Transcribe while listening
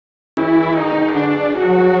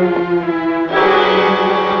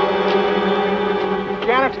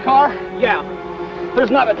Yeah,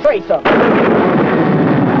 there's not a trace of it.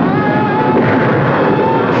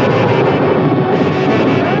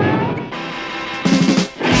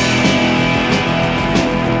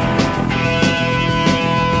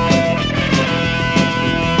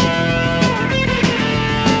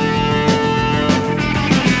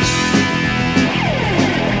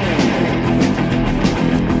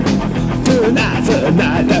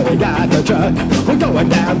 Tonight that we got the truck, we're going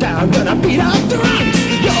downtown, gonna beat up drunks.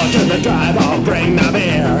 You're to the drive, I'll bring the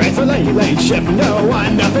beer. It's a late shift, no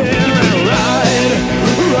one to fear. And ride,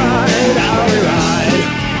 ride, how we ride.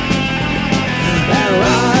 And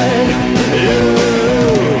ride, you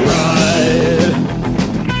ride.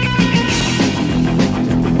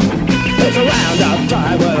 It's a roundup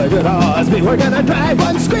time with a good horse beat. We're gonna drive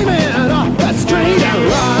one screaming off the street. And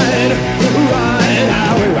ride, ride,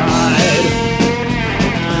 how we ride.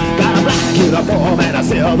 Uniform and a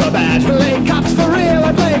silver badge. Play cops for real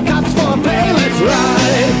and play cops for pay. Let's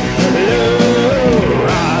ride, you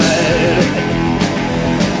ride.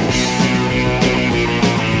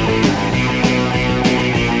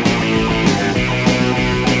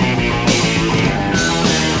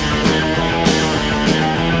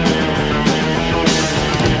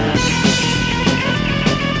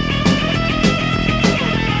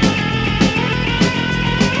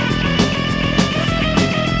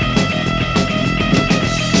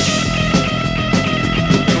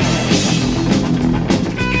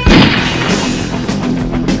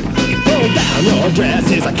 Your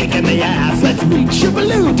dress is a kick in the ass. Let's beat your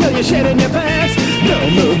balloon till you shit in your pants. No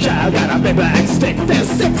move, child, got a big black stick. There's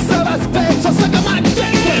 6 of us, babe, so suck on my dick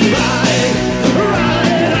and ride,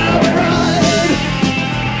 ride, how we ride.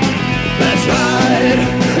 Let's ride,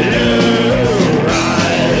 you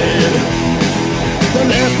ride. The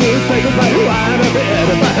left newspapers might whine a bit,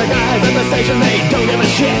 but the guys at the station, they don't give a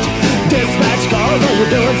shit. Dispatch calls, oh,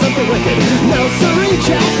 you're doing something wicked. No siree,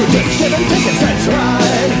 Jack, we're just giving tickets. Let's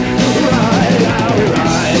ride, ride, how we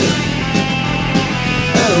ride.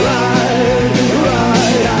 And ride,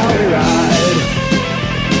 ride, how we ride.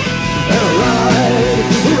 And ride,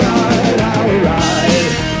 ride, how we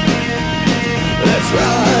ride. Let's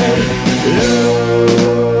ride, you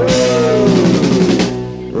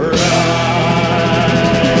ride.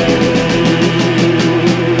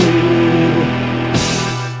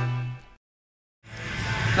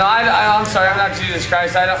 No, I'm sorry, I'm not Jesus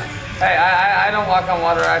Christ. I don't walk on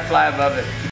water, I fly above it.